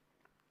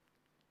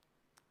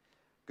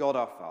God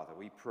our Father,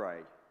 we pray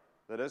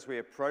that as we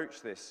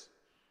approach this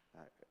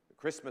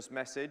Christmas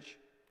message,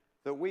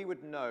 that we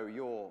would know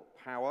your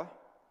power,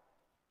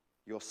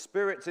 your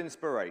Spirit's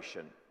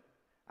inspiration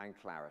and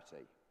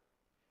clarity.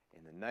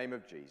 In the name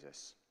of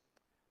Jesus,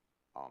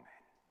 amen.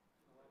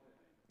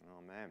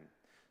 Amen.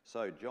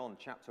 So John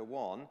chapter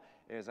 1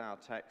 is our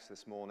text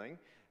this morning,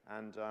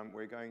 and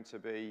we're going to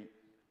be,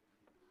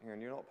 hang on,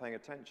 you're not paying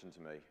attention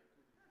to me.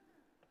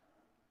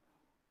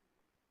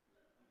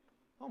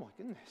 Oh my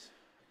goodness.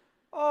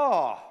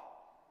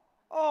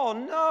 Oh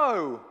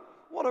no,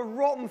 what a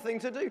rotten thing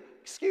to do.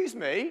 Excuse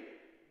me,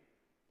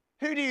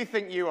 who do you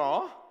think you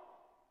are?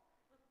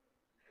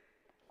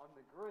 I'm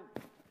the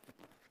Grinch.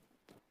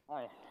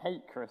 I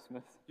hate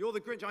Christmas. You're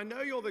the Grinch. I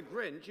know you're the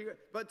Grinch,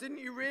 but didn't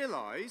you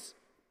realise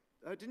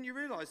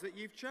that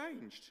you've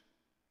changed?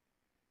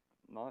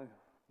 No.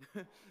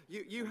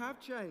 You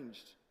have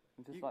changed.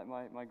 I'm just like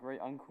my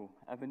great uncle,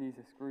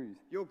 Ebenezer Scrooge.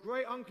 Your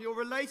great uncle, you're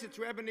related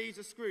to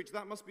Ebenezer Scrooge.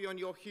 That must be on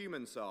your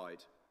human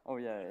side. Oh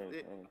yeah, it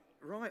is.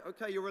 Right,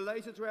 okay, you're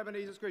related to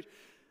Ebenezer Scrooge.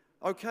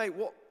 Okay,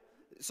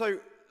 so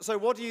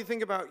what do you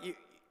think about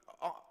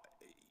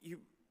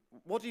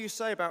what do you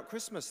say about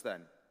Christmas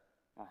then?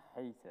 I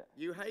hate it.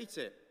 You hate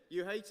it.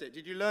 You hate it.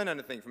 Did you learn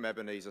anything from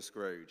Ebenezer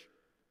Scrooge?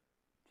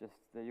 Just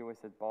that you always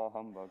said bar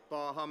humbug.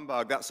 Bar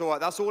humbug. That's all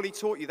right. That's all he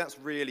taught you. That's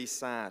really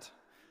sad.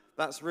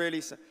 That's really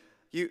sad.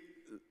 You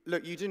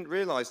didn't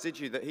realise, did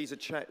you, that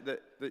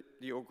that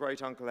your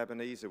great uncle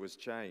Ebenezer was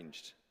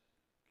changed?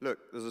 Look,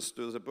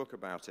 there's a book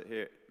about it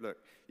here. Look,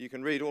 you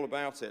can read all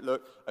about it.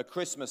 Look, A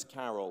Christmas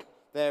Carol.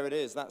 There it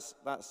is. That's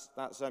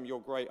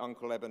your great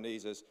uncle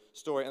Ebenezer's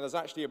story. And there's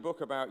actually a book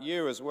about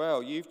you as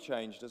well. You've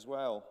changed as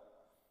well.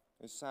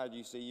 It's sad.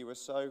 You see, you were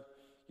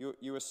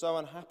so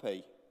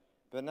unhappy,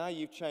 but now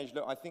you've changed.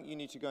 Look, I think you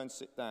need to go and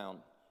sit down,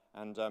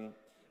 and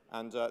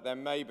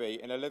then maybe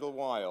in a little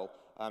while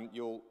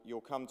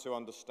you'll come to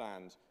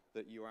understand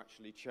that you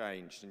actually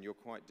changed and you're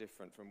quite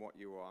different from what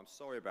you are. I'm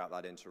sorry about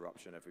that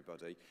interruption,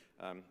 everybody.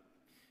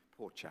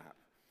 Poor chap.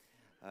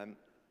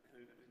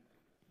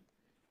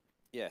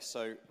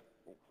 So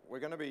we're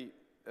going to be,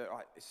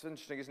 it's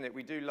interesting, isn't it?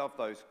 We do love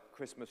those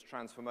Christmas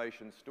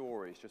transformation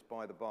stories, just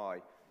by the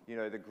by. You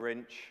know, The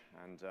Grinch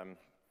and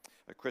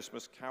A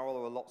Christmas Carol.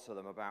 There were lots of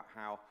them about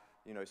how,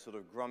 sort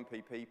of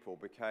grumpy people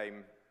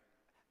became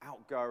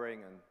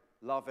outgoing and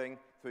loving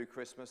through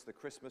Christmas, the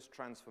Christmas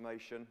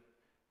transformation.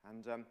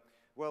 And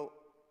well,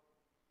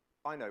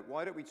 I know,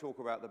 why don't we talk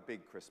about the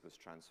big Christmas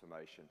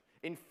transformation?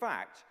 In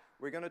fact,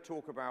 we're going to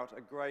talk about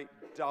a great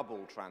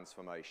double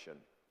transformation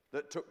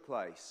that took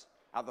place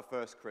at the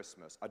first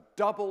Christmas. A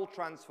double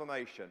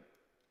transformation.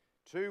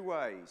 Two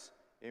ways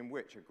in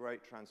which a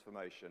great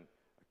transformation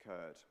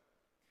occurred.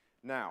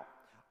 Now,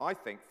 I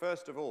think,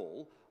 first of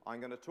all, I'm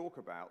going to talk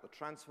about the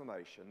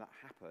transformation that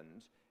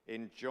happened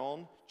in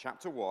John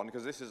chapter 1,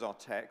 because this is our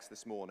text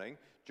this morning.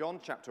 John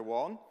chapter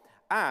 1.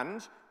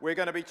 And we're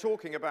going to be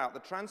talking about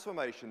the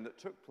transformation that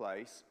took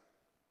place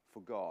for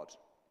God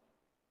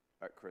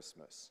at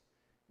Christmas.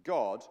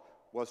 God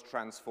was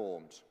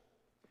transformed.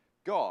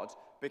 God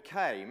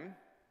became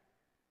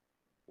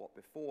what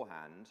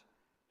beforehand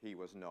he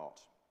was not.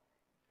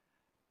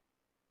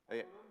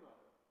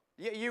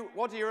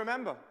 What do you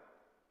remember?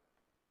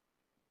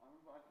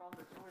 I found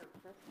the joy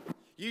of Christmas.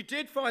 You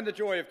did find the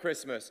joy of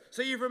Christmas,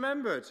 so you've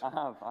remembered. I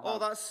have. Oh,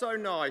 that's so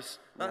nice.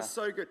 That's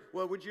so good.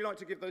 Well, would you like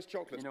to give those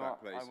chocolates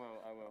back, please? I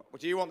will.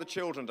 Do you want the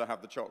children to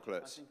have the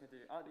chocolates? I think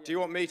I do. Do you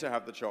want me to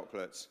have the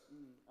chocolates?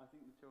 I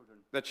think the children.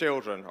 The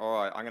children. All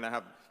right. I'm going to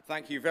have.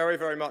 Thank you very,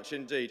 very much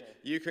indeed. Okay.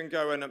 You can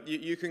go and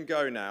you can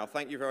go now.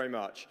 Thank you very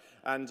much,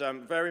 and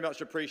very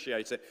much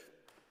appreciate it.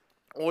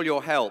 All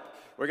your help.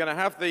 We're going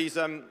to have these.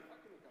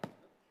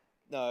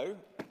 No,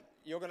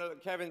 you're going to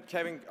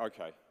Kevin.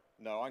 Okay.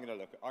 No, I'm going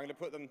to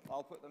put them,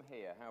 I'll put them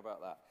here. How about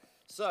that?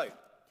 So,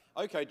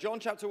 okay, John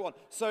chapter 1.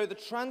 So the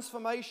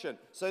transformation.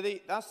 So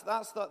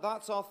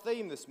that's our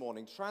theme this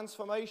morning.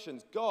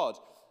 Transformations. God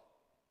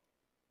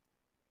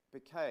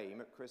became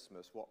at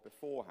Christmas what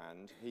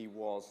beforehand he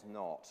was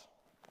not.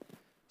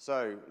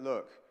 So,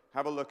 look,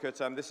 have a look at,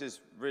 this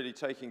is really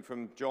taking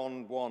from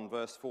John 1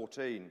 verse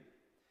 14.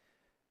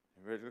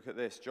 Really look at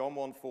this. John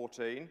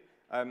 1:14.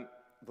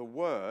 The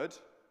Word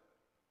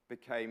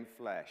became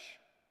flesh.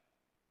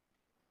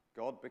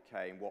 God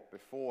became what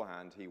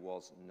beforehand he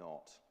was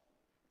not.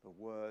 The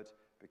Word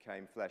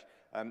became flesh.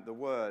 The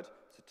Word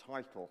is a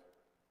title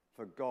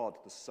for God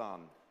the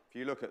Son. If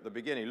you look at the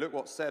beginning, look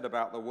what's said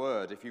about the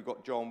Word. If you've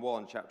got John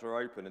 1 chapter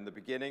open, in the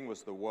beginning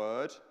was the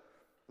Word.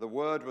 The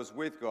Word was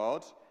with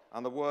God,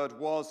 and the Word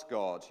was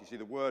God. You see,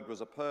 the Word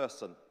was a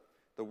person.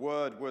 The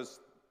Word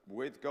was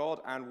with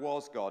God and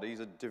was God. He's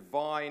a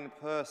divine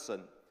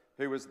person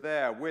who was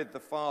there with the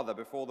Father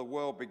before the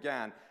world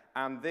began.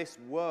 And this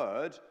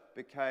Word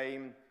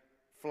became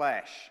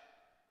flesh.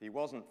 He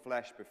wasn't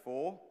flesh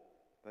before,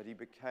 but he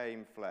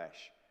became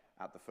flesh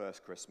at the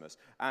first Christmas.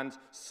 And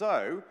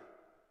so,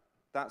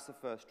 that's the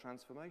first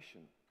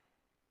transformation.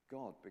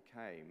 God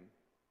became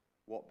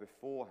what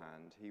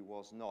beforehand he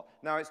was not.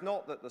 Now, it's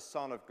not that the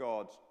Son of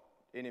God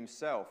in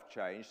himself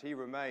changed. He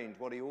remained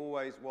what he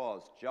always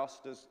was,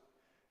 just as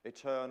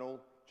eternal,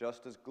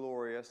 just as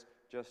glorious,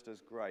 just as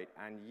great.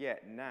 And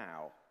yet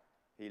now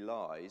he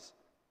lies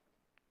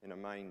in a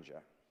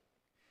manger.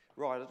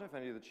 Right, I don't know if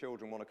any of the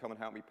children want to come and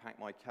help me pack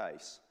my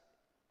case.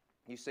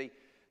 You see,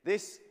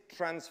 this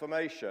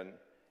transformation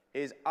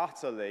is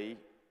utterly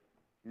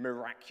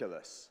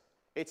miraculous.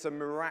 It's a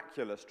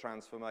miraculous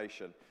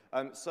transformation.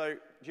 So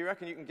do you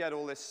reckon you can get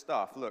all this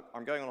stuff? Look,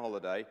 I'm going on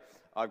holiday.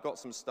 I've got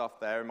some stuff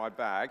there in my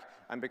bag.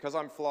 And because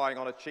I'm flying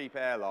on a cheap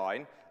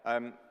airline,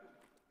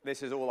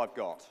 this is all I've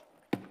got.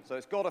 So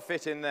it's got to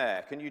fit in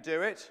there. Can you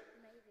do it?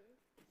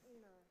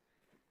 Maybe.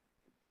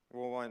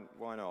 No. Well,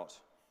 why not?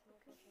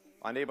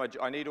 I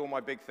need all my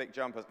big thick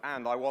jumpers,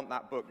 and I want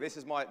that book. This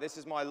is my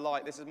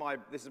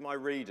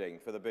reading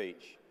for the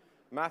beach.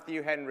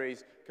 Matthew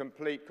Henry's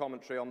complete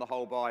commentary on the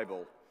whole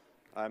Bible.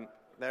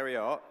 There we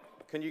are.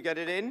 Can you get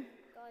it in?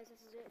 Guys, this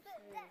is it.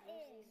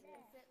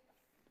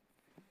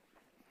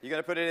 You're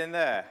going to put it in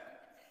there?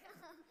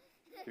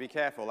 Be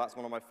careful, that's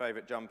one of my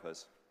favourite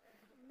jumpers.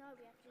 No,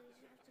 we have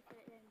to put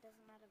it in. It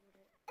doesn't matter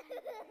what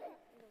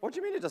it. What do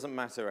you mean it doesn't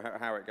matter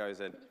how it goes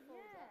in?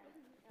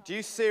 Do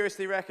you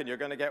seriously reckon you're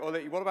going to get? Well,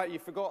 what about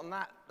you've forgotten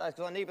that? Because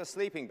I need a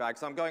sleeping bag,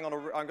 so I'm going on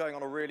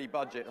a really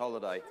budget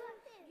holiday.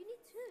 You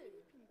need two.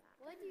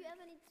 Why do you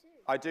ever need two?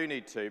 I do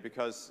need two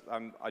because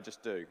I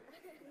just do.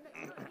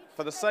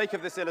 For the sake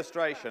of this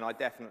illustration, I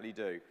definitely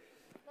do.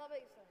 That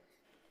makes sense.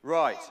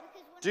 Right.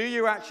 Do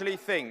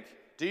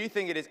you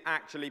think it is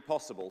actually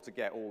possible to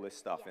get all this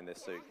stuff in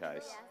this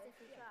suitcase?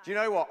 Do you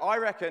know what? I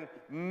reckon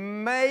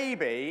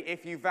maybe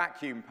if you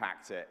vacuum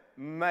packed it,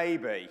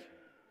 maybe.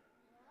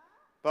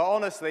 But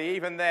honestly,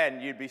 even then,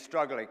 you'd be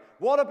struggling.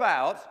 What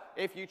about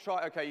if you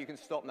try... Okay, you can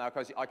stop now,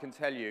 because I can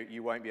tell you,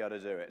 you won't be able to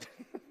do it.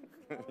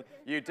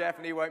 You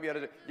definitely won't be able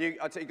to do it.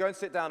 I'll tell you, go and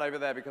sit down over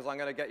there, because I'm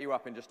going to get you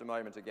up in just a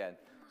moment again.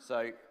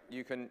 So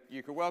you're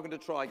welcome to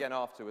try again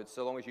afterwards,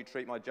 so long as you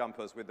treat my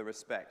jumpers with the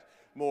respect,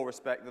 more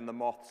respect than the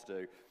moths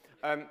do.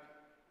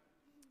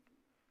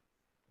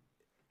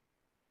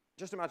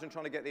 Just imagine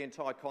trying to get the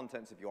entire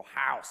contents of your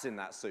house in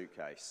that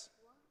suitcase.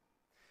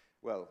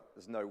 Well,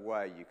 there's no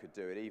way you could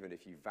do it, even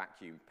if you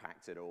vacuum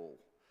packed it all.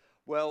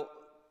 Well,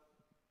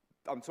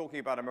 I'm talking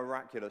about a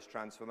miraculous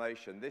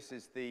transformation. This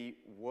is the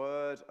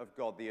Word of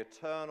God, the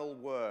eternal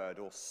Word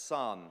or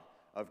Son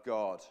of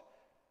God,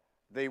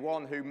 the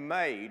one who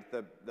made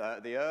the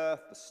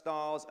earth, the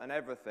stars, and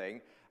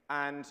everything.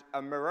 And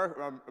a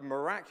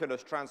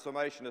miraculous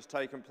transformation has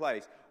taken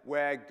place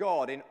where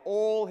God, in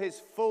all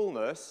his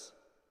fullness,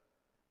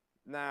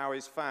 now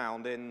is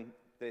found in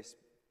this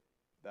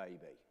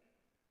baby.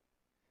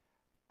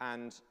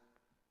 And it's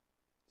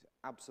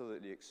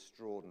absolutely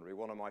extraordinary.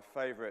 One of my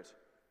favorite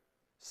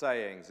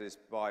sayings is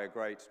by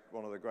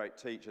one of the great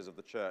teachers of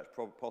the church,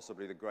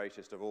 possibly the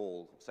greatest of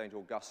all, St.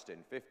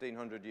 Augustine,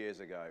 1,500 years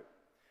ago,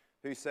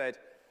 who said,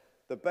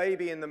 "The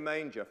baby in the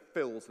manger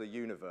fills the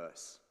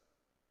universe."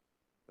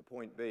 The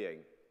point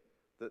being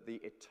that the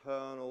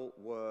eternal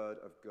Word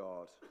of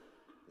God,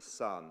 the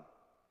Son,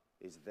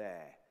 is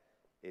there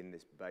in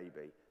this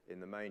baby, in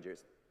the manger.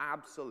 It's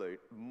absolute,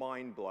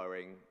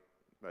 mind-blowing,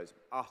 most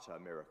utter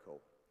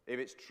miracle. If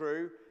it's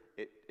true,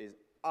 it is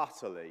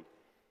utterly,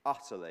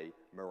 utterly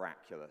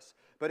miraculous.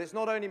 But it's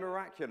not only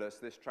miraculous,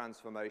 this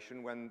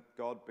transformation, when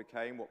God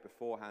became what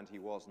beforehand he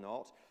was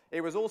not.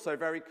 It was also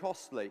very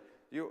costly.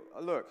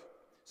 Look,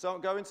 so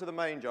go into the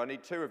manger. I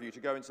need two of you to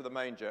go into the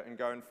manger and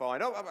go and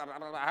find...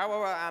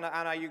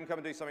 Anna, you can come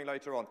and do something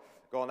later on.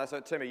 Go on,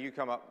 Timmy, you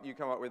come up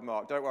with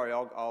Mark. Don't worry,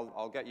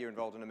 I'll get you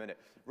involved in a minute.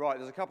 Right,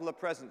 there's a couple of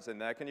presents in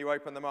there. Can you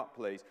open them up,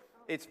 please?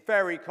 It's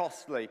very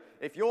costly.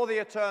 If you're the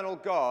eternal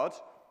God,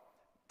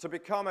 to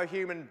become a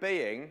human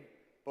being,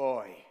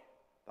 boy,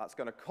 that's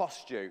going to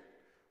cost you.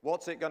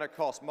 What's it going to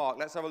cost? Mark,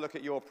 let's have a look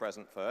at your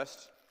present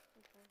first.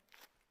 Okay.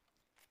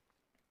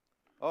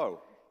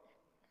 Oh,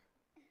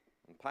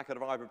 a packet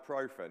of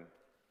ibuprofen.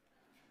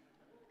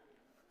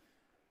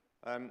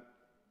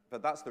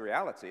 But that's the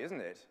reality,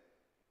 isn't it?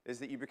 Is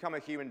that you become a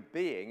human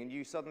being and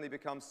you suddenly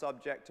become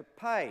subject to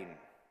pain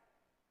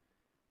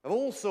of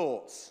all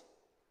sorts.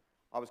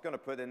 I was going to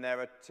put in there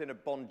a tin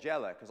of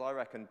Bonjela, because I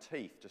reckon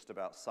teeth just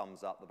about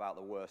sums up about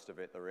the worst of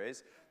it there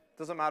is.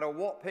 Doesn't matter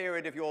what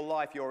period of your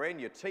life you're in,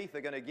 your teeth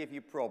are going to give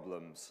you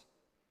problems.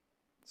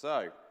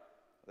 So,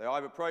 the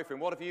ibuprofen,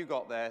 what have you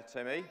got there,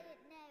 Timmy? Nails.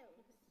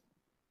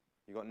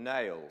 You've got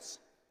nails.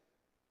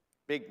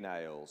 Big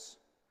nails.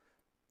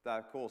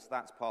 Of course,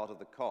 that's part of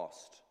the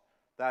cost.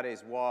 That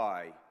is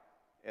why,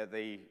 at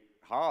the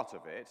heart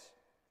of it,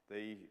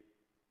 the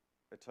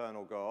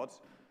eternal God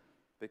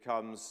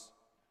becomes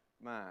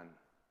man.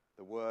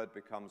 The Word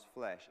becomes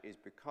flesh, is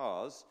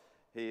because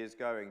he is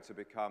going to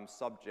become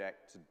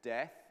subject to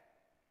death.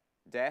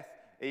 Death,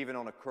 even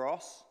on a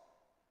cross.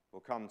 We'll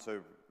come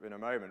to, in a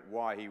moment,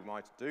 why he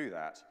might do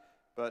that.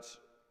 But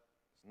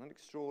isn't that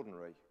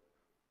extraordinary?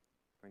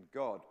 When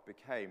God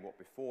became what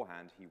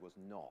beforehand he was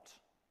not.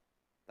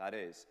 That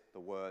is, the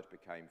Word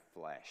became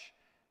flesh.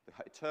 The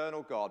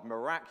eternal God,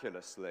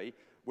 miraculously,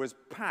 was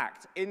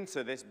packed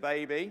into this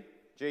baby,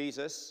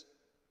 Jesus,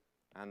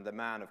 And the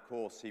man, of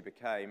course, he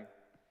became,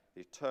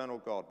 the eternal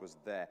God was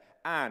there.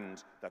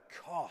 And the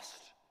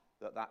cost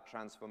that that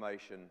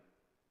transformation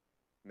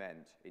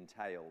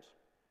entailed,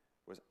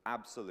 was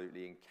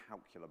absolutely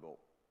incalculable.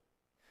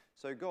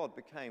 So God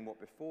became what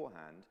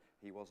beforehand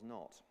he was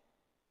not.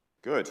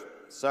 Good.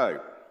 So,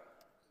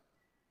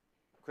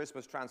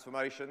 Christmas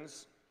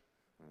transformations.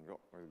 We've got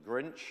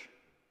Grinch.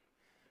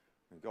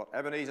 We've got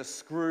Ebenezer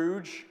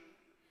Scrooge,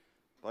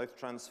 both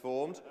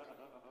transformed.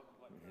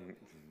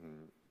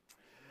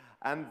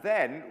 And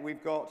then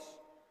we've got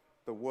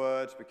the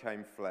Word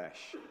became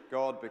flesh.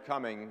 God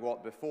becoming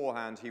what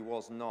beforehand he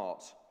was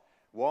not.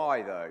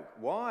 Why, though?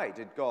 Why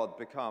did God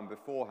become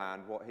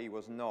beforehand what he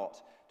was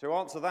not? To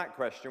answer that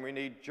question, we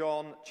need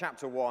John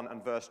chapter 1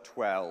 and verse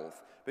 12,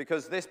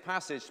 because this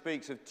passage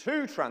speaks of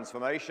two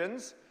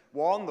transformations.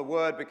 One, the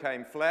Word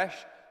became flesh.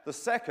 The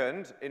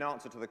second, in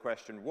answer to the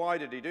question, why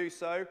did he do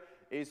so,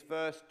 is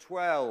verse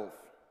 12.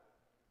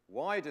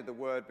 Why did the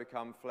Word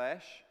become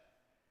flesh?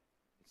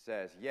 It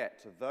says,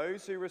 yet to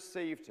those who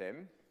received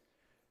him,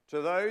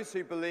 to those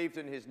who believed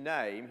in his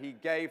name, he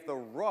gave the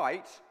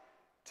right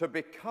to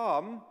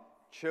become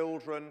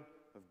children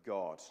of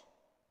God.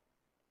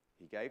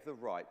 He gave the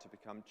right to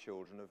become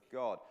children of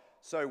God.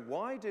 So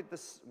why did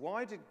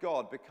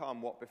God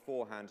become what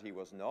beforehand he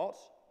was not?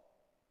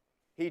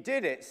 He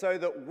did it so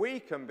that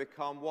we can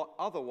become what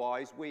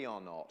otherwise we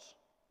are not.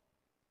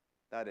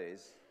 That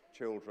is,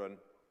 children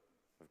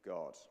of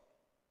God.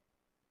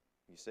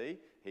 You see,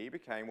 he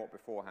became what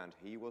beforehand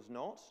he was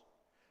not,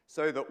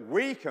 so that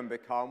we can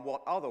become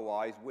what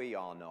otherwise we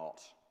are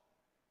not.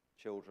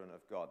 Children of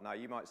God. Now,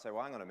 you might say,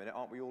 well, hang on a minute,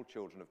 aren't we all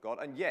children of God?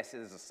 And yes,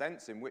 there's a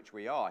sense in which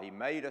we are. He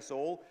made us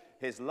all.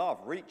 His love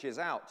reaches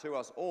out to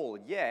us all.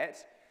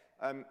 Yet,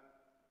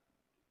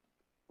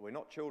 we're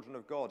not children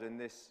of God in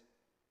this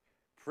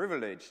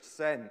privileged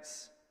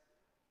sense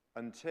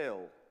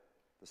until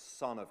the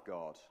Son of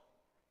God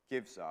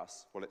gives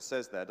us, well, it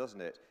says there,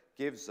 doesn't it?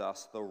 Gives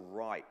us the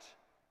right,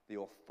 the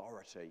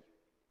authority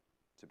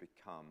to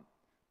become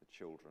the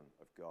children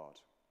of God.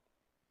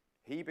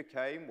 He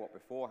became what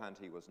beforehand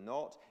he was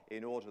not,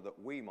 in order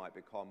that we might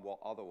become what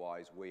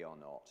otherwise we are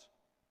not,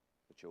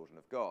 the children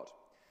of God.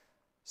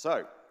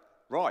 So,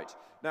 right.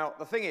 Now,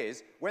 the thing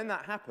is, when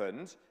that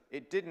happened,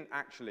 it didn't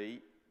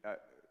actually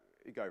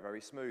go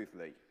very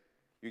smoothly.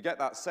 You get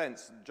that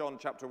sense, John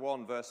chapter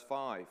 1, verse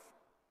 5.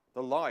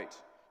 The light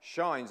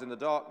shines in the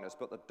darkness,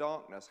 but the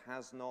darkness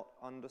has not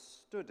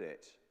understood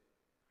it.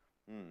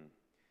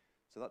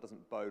 So that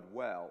doesn't bode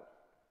well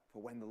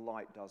for when the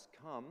light does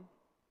come.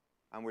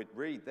 And we'd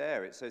read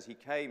there, it says he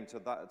came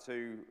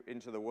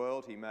into the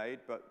world he made,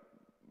 but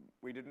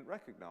we didn't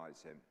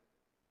recognize him.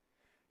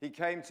 He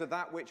came to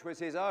that which was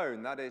his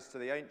own, that is, to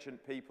the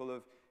ancient people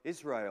of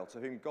Israel, to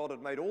whom God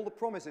had made all the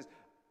promises,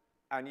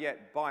 and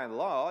yet, by and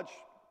large,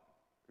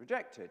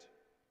 rejected.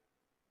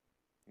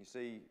 You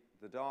see,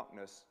 the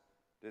darkness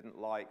didn't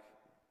like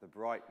the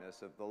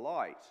brightness of the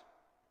light.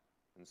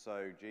 And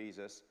so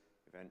Jesus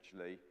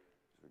eventually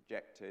was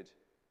rejected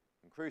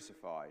and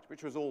crucified,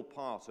 which was all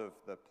part of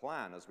the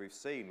plan, as we've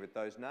seen with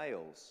those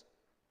nails.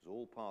 It was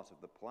all part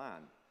of the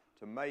plan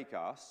to make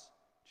us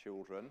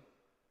children,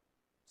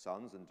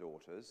 sons and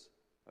daughters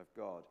of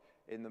God,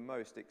 in the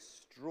most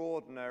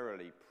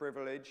extraordinarily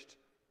privileged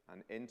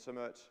and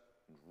intimate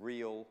and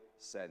real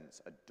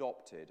sense,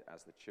 adopted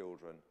as the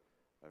children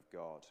of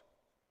God.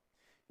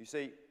 You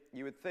see,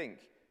 you would think,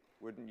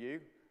 wouldn't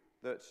you,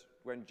 that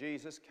when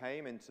Jesus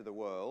came into the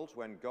world,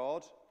 when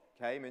God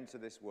came into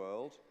this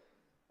world,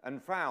 and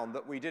found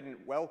that we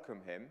didn't welcome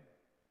him,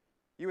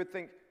 you would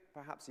think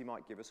perhaps he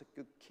might give us a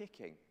good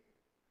kicking,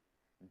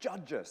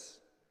 judge us,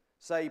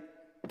 say,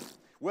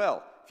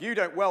 well, if you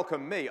don't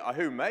welcome me,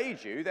 who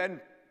made you, then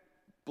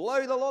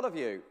blow the lot of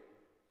you.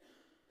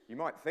 You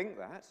might think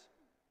that.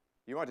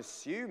 You might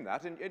assume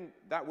that, and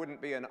that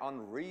wouldn't be an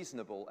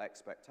unreasonable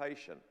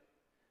expectation,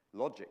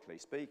 logically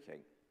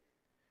speaking.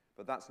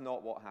 But that's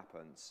not what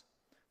happens.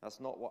 That's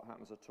not what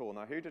happens at all.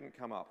 Now, who didn't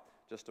come up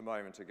just a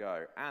moment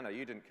ago? Anna,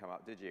 you didn't come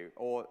up, did you?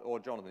 Or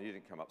Jonathan, you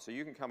didn't come up. So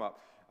you can come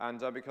up, and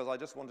because I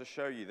just want to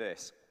show you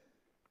this.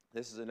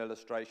 This is an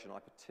illustration I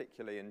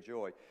particularly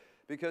enjoy.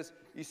 Because,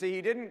 you see,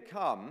 he didn't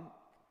come,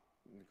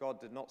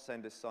 God did not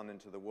send his Son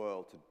into the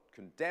world to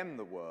condemn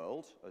the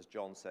world, as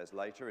John says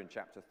later in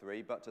chapter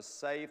 3, but to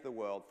save the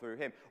world through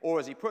him. Or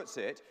as he puts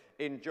it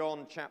in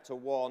John chapter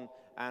 1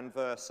 and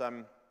verse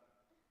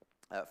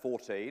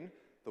 14,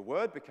 the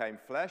Word became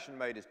flesh and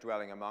made his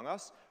dwelling among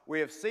us. We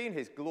have seen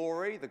his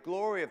glory, the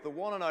glory of the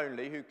one and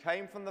only who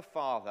came from the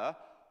Father,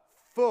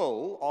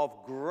 full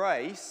of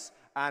grace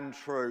and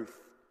truth.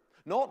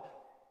 Not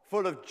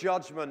full of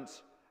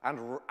judgment and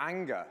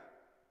anger,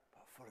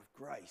 but full of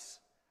grace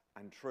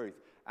and truth.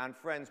 And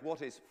friends,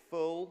 what is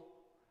full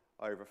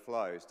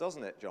overflows,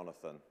 doesn't it,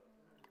 Jonathan?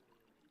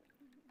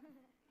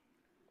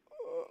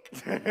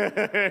 Did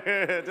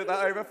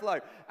that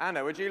overflow?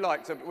 Anna, would you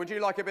like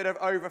a bit of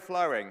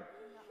overflowing?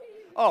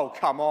 Oh,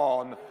 come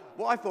on.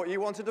 Well, I thought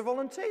you wanted to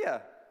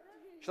volunteer.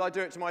 Shall I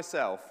do it to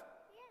myself?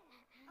 Yeah.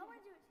 I want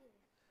to do it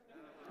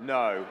to you.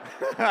 No.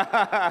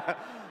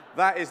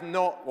 That is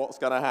not what's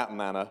going to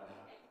happen, Anna.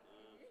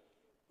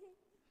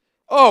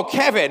 Oh,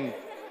 Kevin!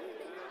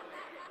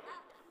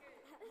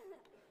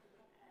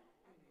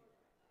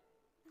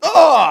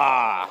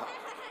 Ah!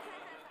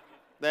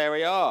 There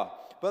we are.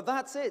 But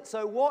that's it.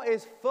 So what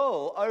is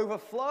full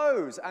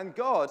overflows, and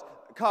God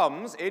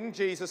comes in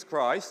Jesus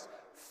Christ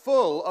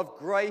full of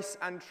grace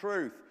and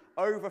truth,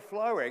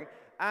 overflowing.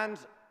 And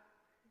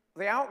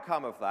the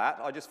outcome of that,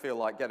 I just feel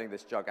like getting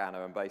this jug,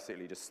 Anna, and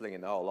basically just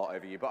slinging the whole lot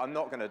over you, but I'm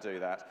not going to do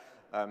that.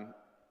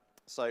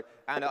 So,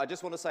 Anna, I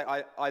just want to say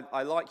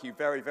I like you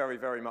very, very,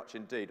 very much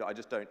indeed, but I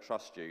just don't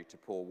trust you to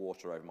pour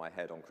water over my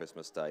head on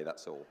Christmas Day,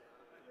 that's all.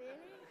 Really?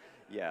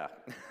 Yeah,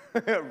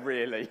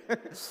 really.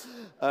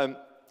 You're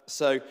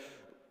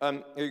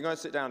going to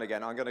sit down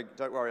again.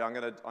 Don't worry, I'm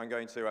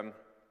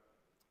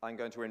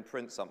going to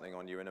imprint something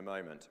on you in a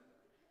moment.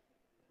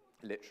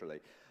 Literally.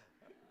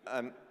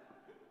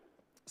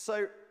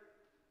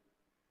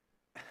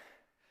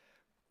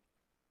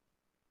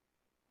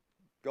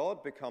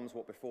 God becomes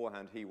what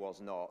beforehand he was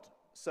not,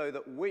 so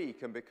that we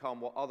can become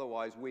what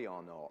otherwise we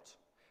are not.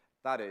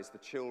 That is, the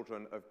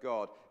children of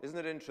God. Isn't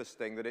it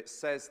interesting that it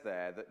says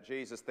there that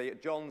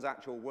John's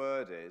actual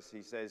word is,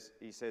 he says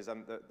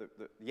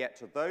yet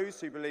to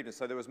those who believed him.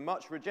 So there was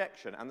much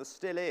rejection, and there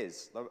still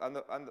is,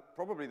 and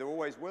probably there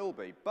always will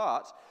be.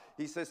 But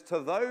he says,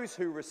 to those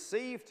who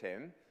received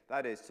him,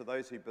 that is, to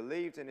those who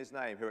believed in his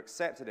name, who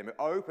accepted him, who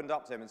opened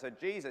up to him and said,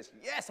 Jesus,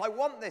 yes, I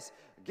want this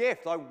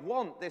gift. I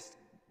want this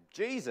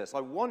Jesus.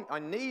 I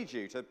need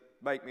you to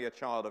make me a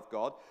child of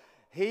God.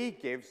 He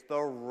gives the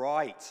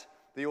right,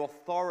 the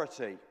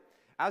authority.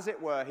 As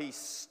it were, he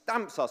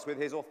stamps us with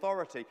his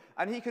authority.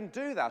 And he can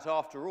do that,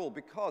 after all,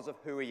 because of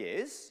who he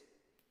is.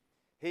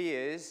 He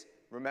is,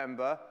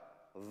 remember,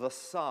 the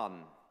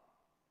Son.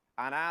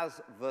 And as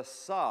the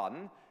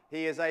Son,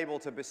 he is able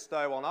to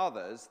bestow on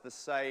others the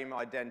same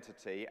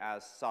identity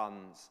as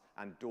sons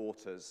and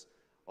daughters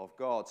of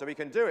God. So he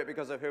can do it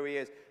because of who he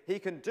is. He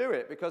can do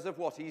it because of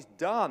what he's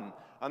done.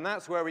 And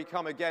that's where we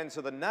come again to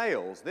the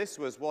nails. This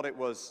was what it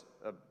was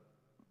at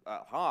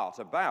heart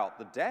about.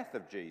 The death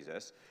of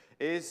Jesus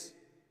is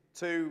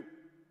to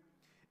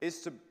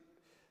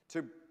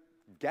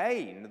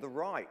gain the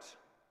right,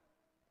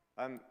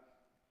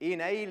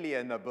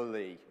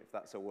 inalienably, if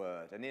that's a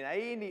word, an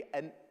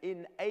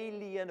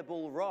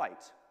inalienable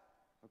right.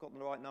 I've got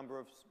the right number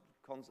of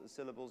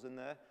syllables in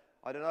there.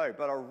 I don't know,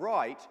 but a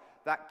right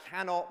that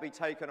cannot be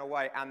taken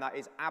away, and that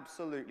is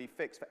absolutely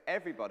fixed for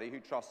everybody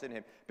who trusts in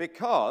him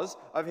because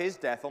of his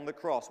death on the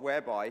cross,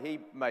 whereby he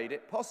made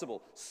it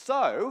possible.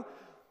 So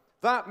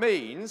that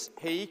means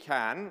he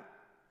can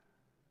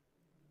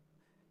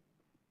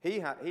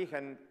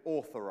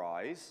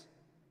authorize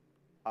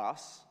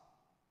us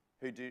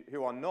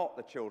who are not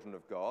the children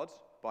of God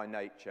by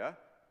nature.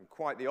 And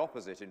quite the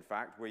opposite, in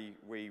fact. We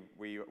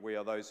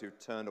are those who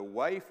turn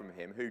away from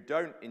him, who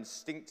don't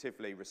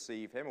instinctively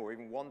receive him or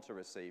even want to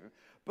receive him.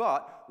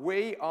 But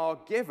we are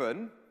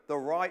given the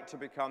right to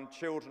become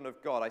children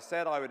of God. I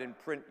said I would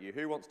imprint you.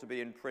 Who wants to be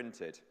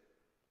imprinted?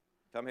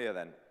 Come here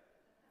then.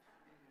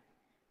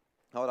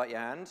 Hold out your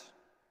hand.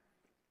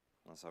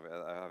 Let's have it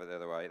the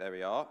other way. There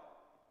we are.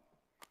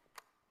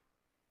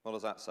 What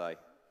does that say?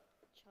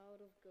 Child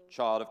of God.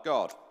 Child of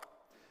God.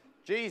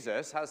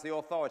 Jesus has the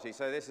authority.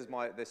 So this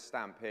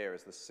stamp here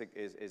is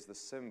the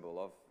symbol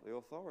of the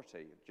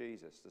authority of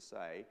Jesus to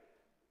say,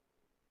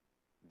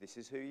 this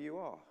is who you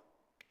are.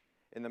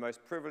 In the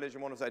most privileged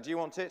and wonderful way. Do you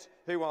want it?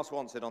 Who else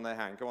wants it on their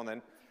hand? Come on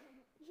then.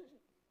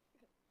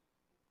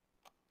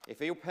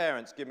 If your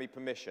parents give me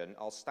permission,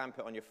 I'll stamp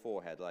it on your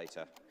forehead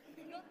later.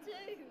 You got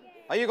two.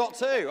 Oh, you got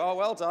two? Oh,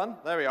 well done.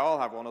 There we are. I'll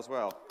have one as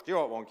well. Do you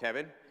want one,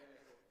 Kevin?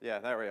 Yeah,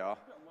 there we are.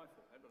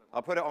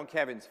 I'll put it on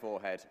Kevin's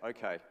forehead.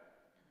 Okay.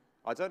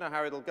 I don't know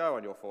how it'll go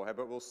on your forehead,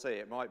 but we'll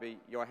see.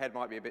 Your head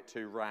might be a bit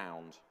too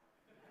round.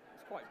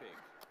 It's quite big.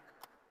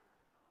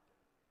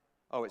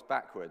 Oh, it's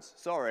backwards.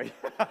 Sorry.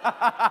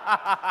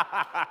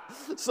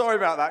 Sorry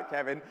about that,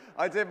 Kevin.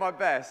 I did my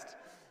best.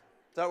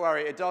 Don't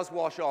worry, it does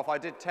wash off. I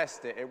did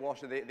test it.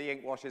 The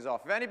ink washes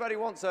off. If anybody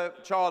wants a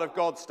Child of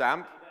God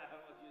stamp,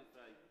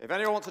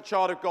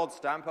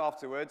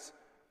 afterwards,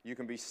 you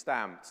can be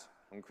stamped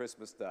on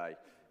Christmas Day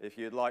if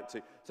you'd like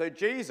to. So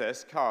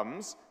Jesus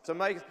comes to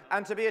make,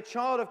 and to be a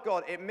child of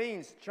God, it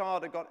means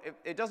child of God.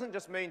 It doesn't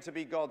just mean to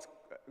be God's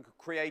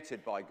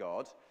created by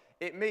God.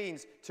 It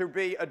means to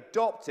be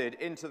adopted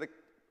into the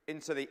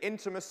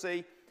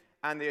intimacy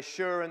and the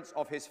assurance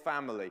of his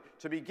family,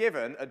 to be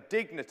given a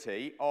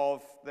dignity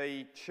of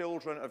the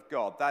children of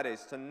God. That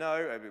is, to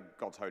know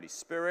God's Holy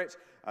Spirit,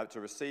 to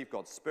receive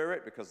God's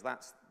Spirit, because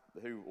that's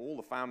who all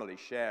the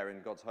families share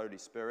in God's Holy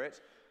Spirit,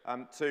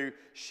 to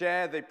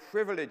share the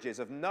privileges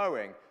of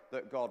knowing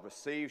that God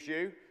receives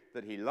you,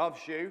 that he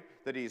loves you,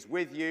 that he's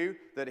with you,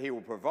 that he will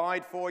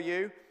provide for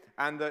you,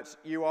 and that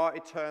you are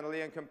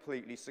eternally and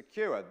completely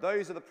secure.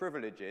 Those are the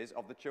privileges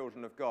of the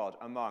children of God,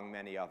 among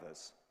many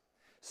others.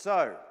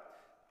 So,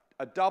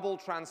 a double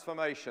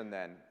transformation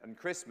then, and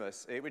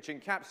Christmas, which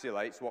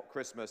encapsulates what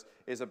Christmas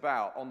is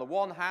about. On the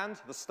one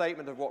hand, the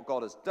statement of what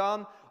God has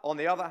done. On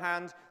the other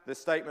hand, the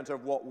statement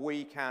of what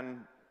we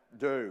can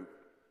do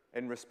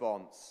in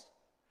response.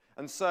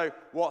 And so,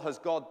 what has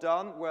God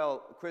done? Well,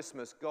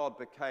 Christmas, God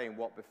became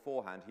what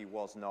beforehand he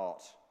was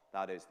not.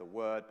 That is, the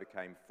Word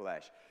became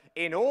flesh.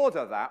 In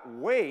order that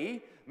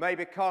we may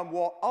become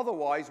what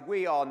otherwise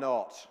we are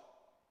not.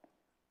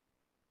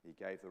 He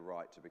gave the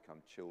right to become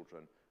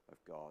children of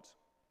God.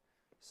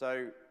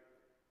 So,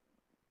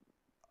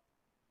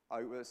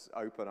 let's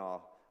open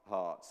our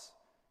hearts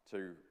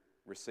to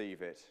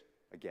receive it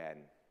again.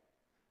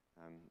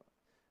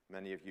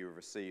 Many of you have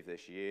received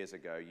this years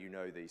ago. You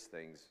know these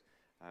things.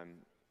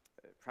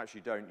 Perhaps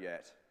you don't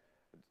yet.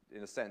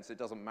 In a sense, it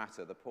doesn't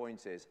matter. The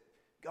point is,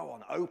 go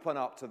on, open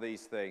up to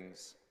these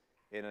things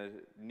in a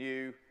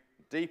new,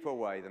 deeper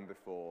way than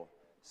before,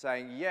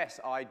 saying, yes,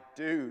 I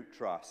do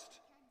trust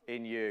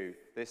in you,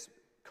 this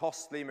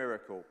costly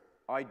miracle.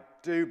 I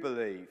do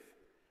believe,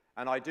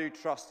 and I do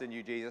trust in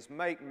you, Jesus.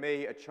 Make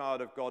me a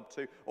child of God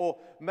too, or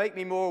make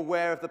me more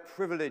aware of the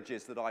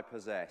privileges that I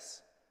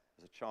possess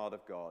as a child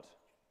of God.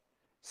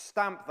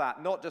 Stamp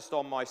that not just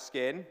on my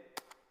skin,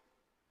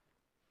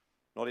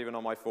 not even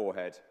on my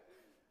forehead,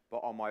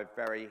 but on my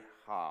very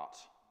heart,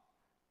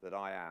 that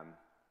I am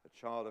a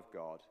child of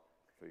God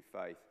through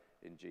faith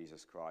in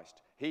Jesus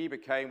Christ. He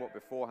became what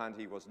beforehand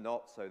he was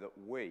not, so that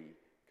we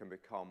can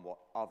become what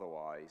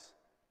otherwise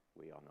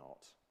we are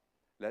not.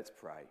 Let's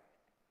pray.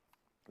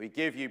 We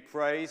give you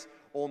praise,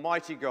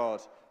 Almighty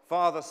God,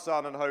 Father,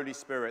 Son, and Holy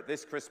Spirit,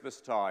 this Christmas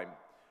time,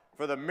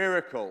 for the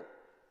miracle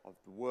of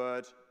the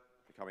Word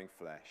becoming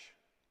flesh.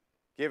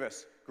 Give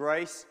us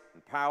grace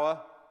and power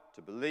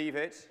to believe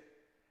it,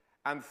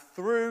 and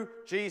through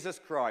Jesus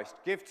Christ,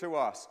 give to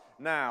us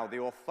now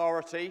the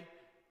authority,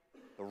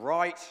 the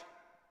right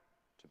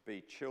to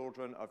be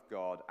children of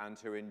God and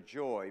to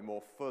enjoy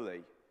more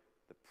fully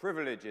the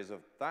privileges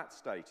of that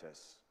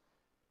status.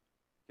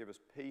 Give us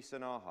peace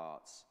in our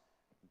hearts,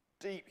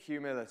 deep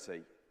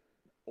humility,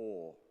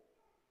 awe,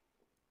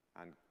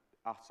 and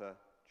utter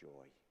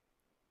joy.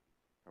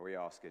 And we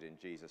ask it in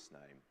Jesus'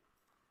 name.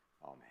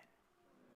 Amen.